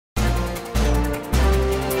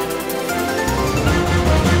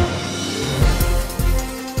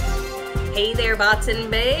there, bots and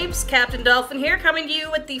babes. Captain Dolphin here, coming to you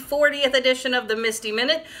with the 40th edition of the MSTie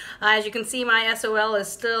Minute. As you can see, my SOL is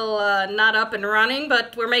still not up and running,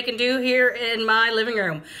 but we're making do here in my living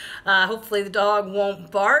room. Hopefully the dog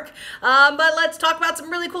won't bark. But let's talk about some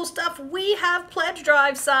really cool stuff. We have pledge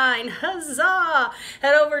drive sign. Huzzah!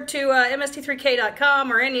 Head over to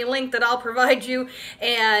MSTie3K.com or any link that I'll provide you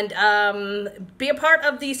and be a part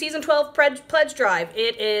of the Season 12 pledge drive.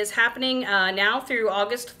 It is happening now through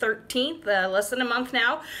August 13th, less than a month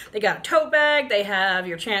now. They got a tote bag. They have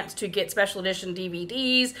your chance to get special edition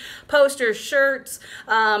DVDs, posters, shirts,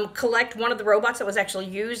 collect one of the robots that was actually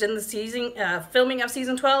used in the season filming of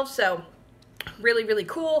Season 12. So really, really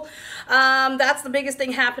cool. That's the biggest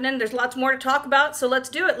thing happening. There's lots more to talk about, so let's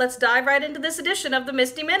do it. Let's dive right into this edition of the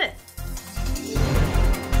MSTie Minute.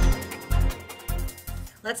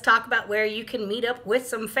 Let's talk about where you can meet up with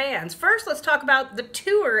some fans. First, let's talk about the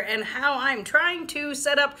tour and how I'm trying to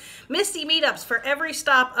set up MSTie meetups for every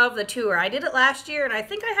stop of the tour. I did it last year, and I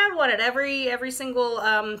think I had one at every single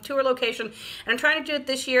tour location, and I'm trying to do it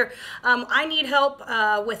this year. I need help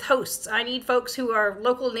with hosts. I need folks who are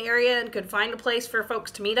local in the area and could find a place for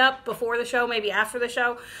folks to meet up before the show, maybe after the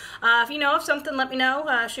show. If you know of something, let me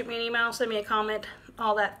know. Shoot me an email, send me a comment.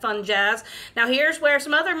 All that fun jazz. Now here's where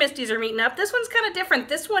some other MSTies are meeting up. This one's kind of different.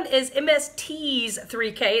 This one is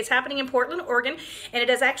MSTease3K. It's happening in Portland, Oregon, and it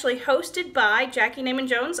is actually hosted by Jackey, Neyman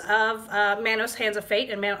Jones of Manos, Hands of Fate,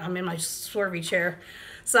 and I'm in my swervy chair.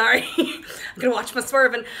 Sorry, I'm gonna watch my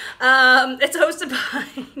swerving. It's hosted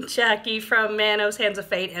by Jackey from Manos, Hands of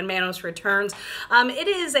Fate, and Manos Returns. It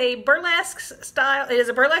is a burlesque style. It is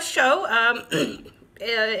a burlesque show.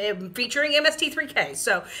 Featuring MSTie3K.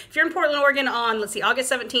 So if you're in Portland, Oregon on, let's see,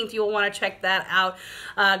 August 17th, you'll want to check that out.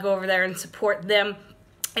 Go over there and support them.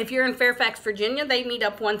 If you're in Fairfax, Virginia, they meet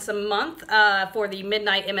up once a month for the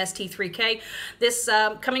Midnite MSTie3K. This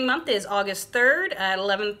coming month is August 3rd at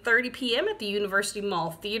 11:30 p.m. at the University Mall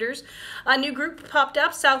Theaters. A new group popped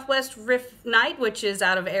up, Southwest Riffnight, which is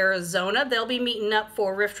out of Arizona. They'll be meeting up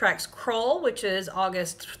for RiffTrax Crawl, which is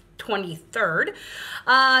August 23rd.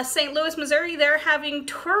 St. Louis, Missouri, they're having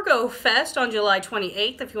Torgo Fest on July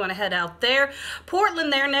 28th if you want to head out there.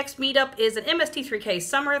 Portland, their next meetup is an MSTie3K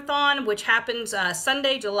Summerathon, which happens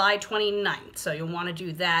Sunday, July 29th. So you'll want to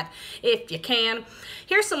do that if you can.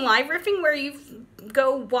 Here's some live riffing where you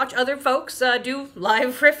go watch other folks do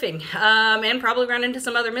live riffing and probably run into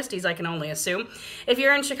some other MSTies, I can only assume. If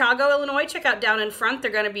you're in Chicago, Illinois, check out Down in Front.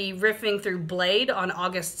 They're going to be riffing through Blade on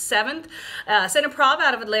August 7th. Cineprov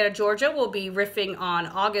out of Atlanta, Georgia will be riffing on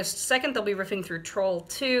August 2nd. They'll be riffing through Troll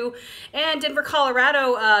 2. And Denver,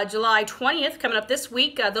 Colorado, July 20th, coming up this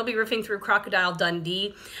week, they'll be riffing through Crocodile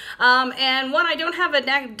Dundee. And one I don't have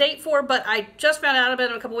a date for, but I just found out about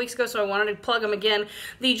them a couple weeks ago, so I wanted to plug them again.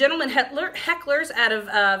 The Gentlemen Hecklers out of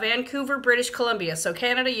Vancouver, British Columbia. So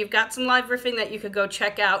Canada, you've got some live riffing that you could go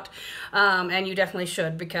check out, and you definitely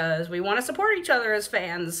should, because we want to support each other as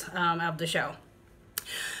fans of the show.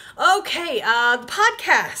 Okay, the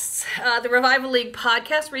podcasts. The Revival League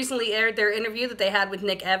podcast recently aired their interview that they had with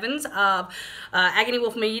Nick Evans of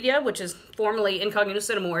Agonywolf Media, which is formerly Incognito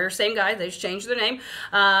Cinema Warrior. Same guy, they just changed their name.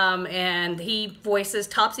 And he voices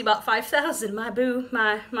Topsybot 5000, my boo,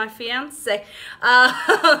 my fiance.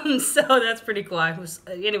 So that's pretty cool.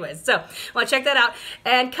 Anyways, so want to check that out.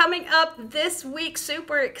 And coming up this week,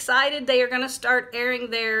 super excited, they are going to start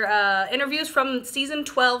airing their interviews from Season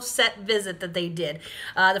 12 set visit that they did.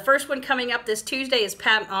 The first one coming up this Tuesday is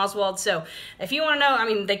Pat and Oswald. So if you want to know, I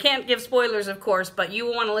mean, they can't give spoilers, of course, but you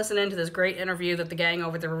will want to listen into this great interview that the gang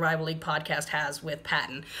over at the Revival League podcast has with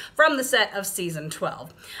Patton from the set of Season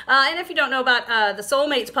 12. And if you don't know about the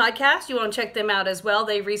Soulmates podcast, you want to check them out as well.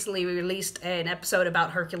 They recently released an episode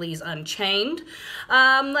about Hercules Unchained.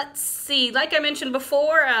 Let's see, like I mentioned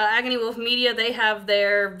before, Agonywolf Media, they have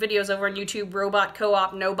their videos over on YouTube, Robot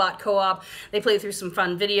Co-op, No Bot Co-op. They play through some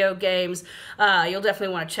fun video games. You'll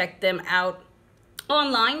definitely want to check them out.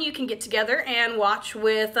 Online, you can get together and watch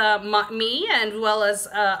with me and as well as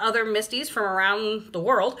other MSTies from around the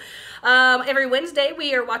world. Every Wednesday,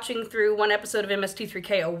 we are watching through one episode of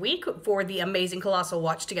MSTie3K a week for the Amazing Colossal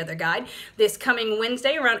Watch Together Guide. This coming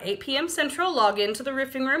Wednesday around 8 p.m. Central, log into the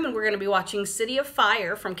riffing room and we're going to be watching City of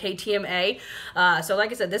Fire from KTMA. So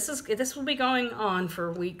like I said, this will be going on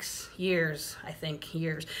for weeks, years, I think,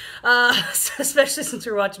 years. Especially since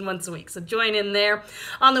we're watching once a week. So join in there.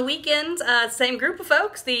 On the weekends, same group of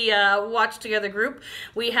folks, the Watch Together group.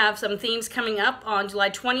 We have some themes coming up on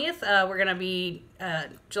July 20th. We're going to be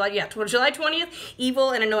July 20th,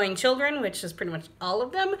 Evil and Annoying Children, which is pretty much all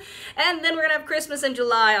of them. And then we're going to have Christmas in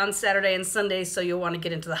July on Saturday and Sunday, so you'll want to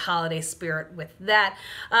get into the holiday spirit with that.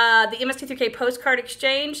 The MSTie3K Postcard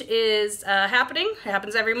Exchange is happening. It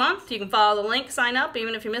happens every month. You can follow the link, sign up.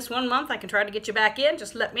 Even if you miss 1 month, I can try to get you back in.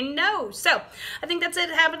 Just let me know. So, I think that's it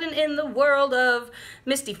happening in the world of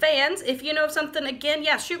Misty fans. If you know something, again,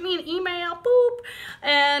 yeah, shoot me an email, boop,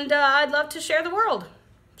 and I'd love to share the world.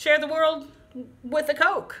 Share the world with a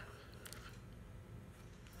Coke.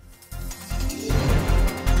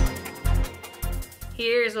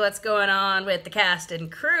 Here's what's going on with the cast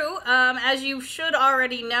and crew. As you should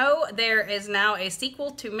already know, there is now a sequel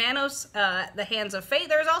to Manos, The Hands of Fate.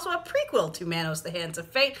 There's also a prequel to Manos, The Hands of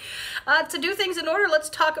Fate. To do things in order, let's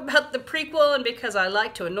talk about the prequel, and because I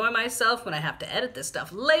like to annoy myself when I have to edit this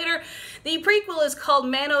stuff later, the prequel is called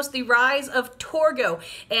Manos, The Rise of Torgo,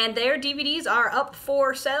 and their DVDs are up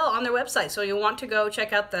for sale on their website, so you'll want to go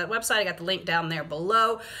check out that website. I got the link down there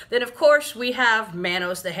below. Then, of course, we have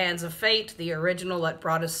Manos, The Hands of Fate, the original that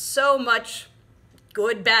brought us so much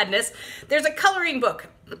good badness. There's a coloring book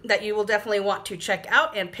that you will definitely want to check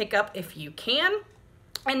out and pick up if you can.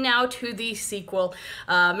 And now to the sequel.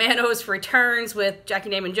 Manos returns with Jackey,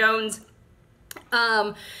 Neyman Jones.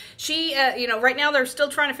 You know, right now they're still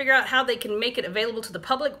trying to figure out how they can make it available to the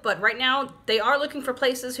public, but right now they are looking for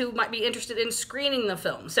places who might be interested in screening the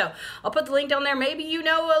film. So I'll put the link down there. Maybe you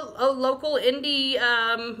know a local indie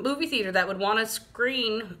movie theater that would want to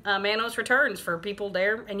screen Manos Returns for people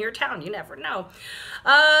there in your town. You never know.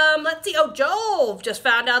 Let's see. Oh, Joel just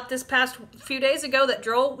found out this past few days ago that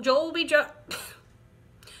Joel will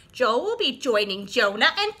be joining Jonah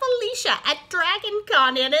and Felicia at Dragon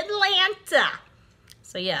Con in Atlanta.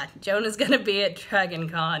 So yeah, Jonah's going to be at Dragon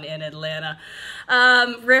Con in Atlanta.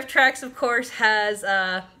 RiffTrax, of course, has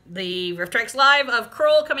the RiffTrax Live of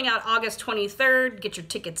Kroll coming out August 23rd. Get your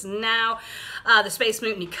tickets now. The Space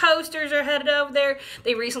Mutiny coasters are headed over there.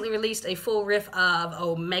 They recently released a full riff of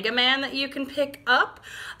Omega Man that you can pick up.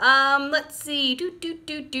 Let's see.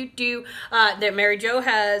 Mary Jo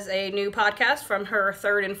has a new podcast from her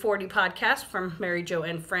 3rd and 40 podcast from Mary Jo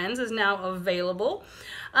and Friends is now available.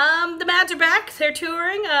 The Mads are back. They're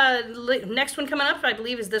touring. Next one coming up, I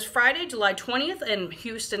believe, is this Friday, July 20th in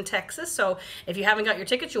Houston, Texas. So if you haven't got your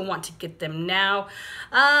tickets, you'll want to get them now.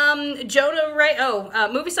 Jonah Ray,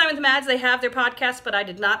 Movie Sign with the Mads, they have their podcast, but I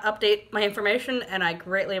did not update my information, and I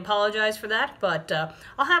greatly apologize for that. But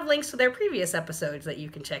I'll have links to their previous episodes that you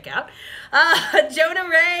can check out. Jonah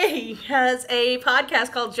Ray has a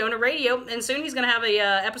podcast called Jonah Radio, and soon he's going to have a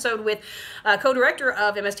episode with co-director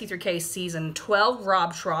of MSTie3K Season 12,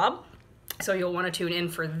 Rob Schraub. So you'll want to tune in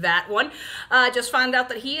for that one. Just found out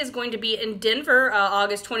that he is going to be in Denver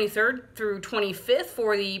August 23rd through 25th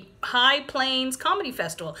for the High Plains Comedy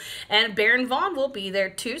Festival. And Baron Vaughn will be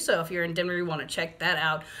there too, so if you're in Denver, you want to check that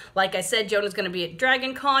out. Like I said, Jonah's going to be at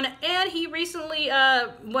Dragon Con, and he recently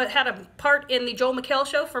had a part in the Joel McHale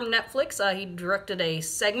show from Netflix. He directed a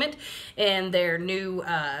segment in their new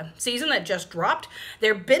season that just dropped.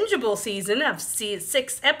 Their bingeable season of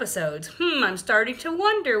 6 episodes. I'm starting to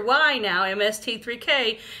wonder why now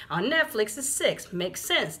MSTie3K on Netflix is 6. Makes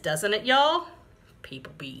sense, doesn't it, y'all?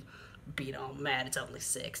 People be all mad it's only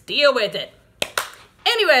 6. Deal with it.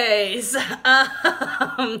 Anyways,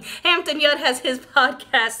 Hampton Yount has his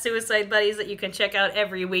podcast, Suicide Buddies, that you can check out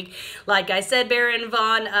every week. Like I said, Baron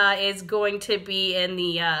Vaughn is going to be in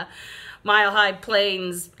the Mile High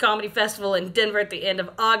Plains Comedy Festival in Denver at the end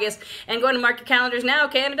of August. And going to mark your calendars now,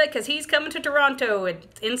 Canada, because he's coming to Toronto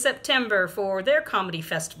in September for their comedy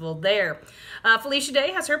festival there. Felicia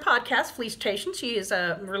Day has her podcast, Felicitation. She is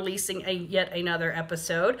releasing yet another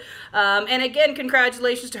episode. And again,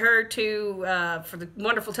 congratulations to her for the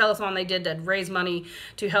wonderful telethon they did to raise money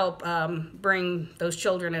to help bring those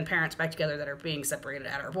children and parents back together that are being separated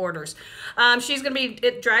at our borders. She's going to be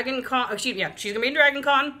at Dragon Con. She's going to be in Dragon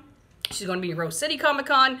Con. She's going to be at Rose City Comic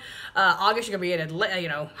Con. August, she's going to be at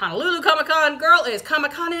Honolulu Comic Con. Girl is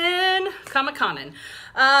Comic-Conning.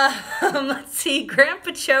 Let's see, Grant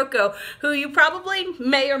Baciocco, who you probably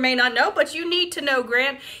may or may not know, but you need to know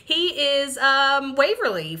Grant. He is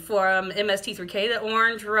Waverly from MSTie3K, the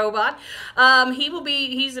orange robot.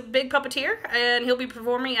 He's a big puppeteer, and he'll be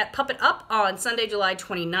performing at Puppet Up on Sunday, July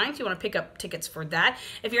 29th. You want to pick up tickets for that.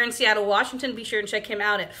 If you're in Seattle, Washington, be sure to check him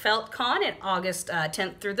out at FeltCon in August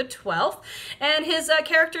 10th through the 12th. And his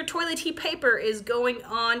character, Toilet Paper, is going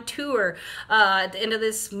on tour at the end of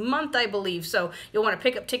this month, I believe. So you'll want to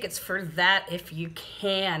pick up tickets for that if you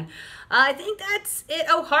can. I think that's it.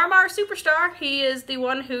 Oh, Har Mar Superstar. He is the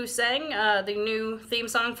one who sang the new theme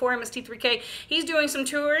song for MSTie3K. He's doing some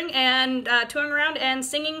touring and touring around and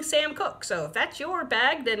singing Sam Cooke. So if that's your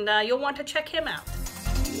bag, then you'll want to check him out.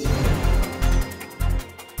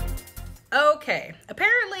 Okay,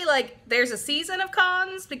 apparently, like, there's a season of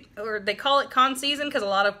cons, or they call it con season because a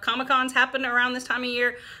lot of Comic-Cons happen around this time of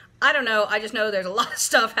year. I don't know, I just know there's a lot of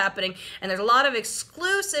stuff happening, and there's a lot of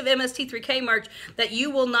exclusive MSTie3K merch that you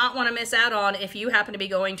will not want to miss out on if you happen to be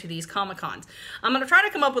going to these Comic-Cons. I'm going to try to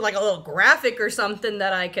come up with, like, a little graphic or something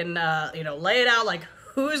that I can, you know, lay it out, like,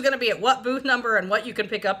 who's going to be at what booth number and what you can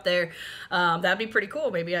pick up there. That'd be pretty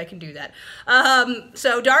cool. Maybe I can do that.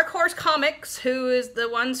 So Dark Horse Comics, who is the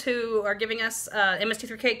ones who are giving us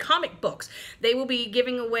MSTie3K comic books, they will be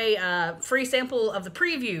giving away a free sample of the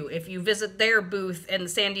preview if you visit their booth in the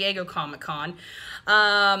San Diego Comic-Con.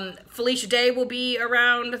 Felicia Day will be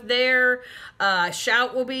around there.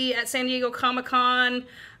 Shout will be at San Diego Comic-Con.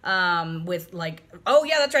 With like, oh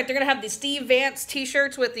yeah, that's right, they're gonna have the Steve Vance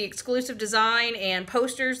t-shirts with the exclusive design and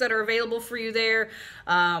posters that are available for you there.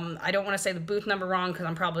 I don't want to say the booth number wrong because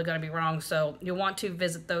I'm probably gonna be wrong, so you'll want to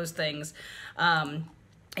visit those things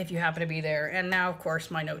if you happen to be there. And now of course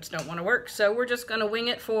my notes don't want to work, so we're just gonna wing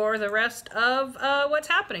it for the rest of what's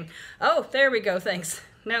happening. Oh, there we go, thanks.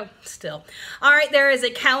 No, still. All right, there is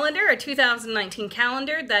a calendar, a 2019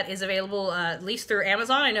 calendar that is available at least through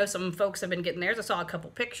Amazon. I know some folks have been getting theirs. I saw a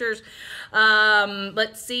couple pictures.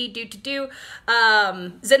 Let's see,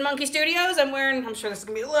 Zen Monkey Studios. I'm sure this is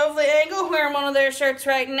going to be a lovely angle. Wearing one of their shirts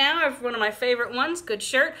right now. One of my favorite ones. Good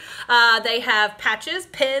shirt. They have patches,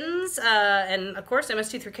 pins, and of course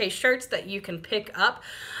MSTie3K shirts that you can pick up.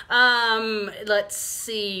 Let's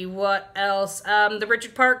see, what else? The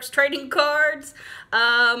Richard Parks trading cards.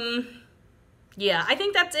 Yeah, I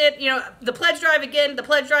think that's it. You know, the pledge drive again, the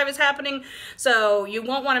pledge drive is happening, so you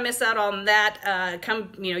won't want to miss out on that.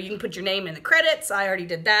 You know, you can put your name in the credits. I already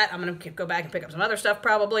did that. I'm going to go back and pick up some other stuff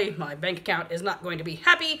probably. My bank account is not going to be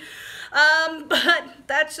happy. But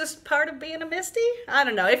that's just part of being a Misty. I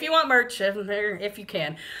don't know. If you want merch, if you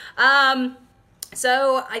can.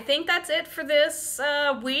 So I think that's it for this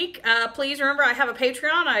week. Please remember I have a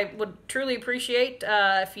Patreon. I would truly appreciate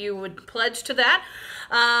if you would pledge to that.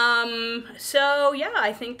 So yeah,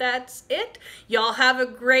 I think that's it. Y'all have a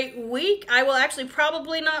great week. I will actually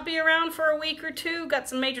probably not be around for a week or two. Got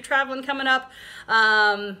some major traveling coming up.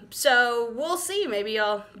 So we'll see. Maybe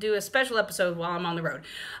I'll do a special episode while I'm on the road.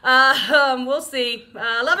 We'll see.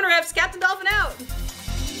 Love and Riffs, Captain Dolphin out.